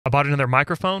I bought another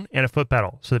microphone and a foot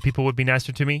pedal so that people would be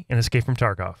nicer to me and escape from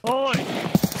Tarkov. Oh,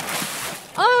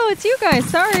 it's you guys.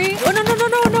 Sorry. Oh, no,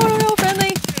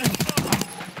 friendly.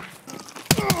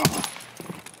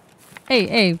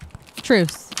 Hey,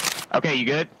 truce. Okay, you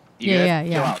good? You Yeah,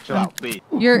 good? yeah. Chill out, please.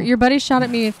 Your buddy shot at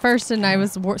me first, and I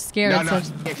was scared. No,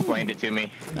 so... he explained it to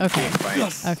me. Okay.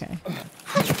 Yes. Okay.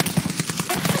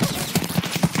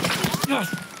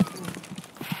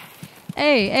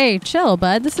 Hey, chill,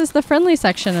 bud. This is the friendly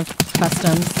section of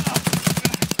customs.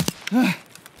 Okay,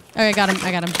 I got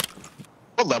him.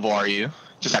 What level are you?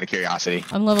 Just out of curiosity.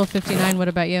 I'm level 59. What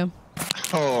about you?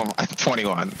 Oh, I'm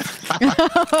 21.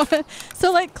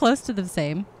 So, like, close to the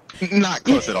same. Not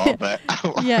close at all, but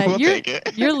Yeah, we'll take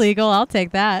it. You're legal. I'll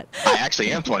take that. I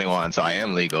actually am 21, so I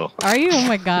am legal. Are you? Oh,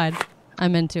 my God.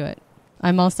 I'm into it.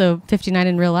 I'm also 59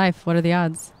 in real life. What are the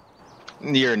odds?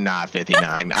 You're not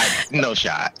 59. No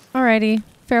shot. Alrighty.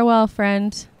 Farewell,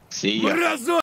 friend. See ya.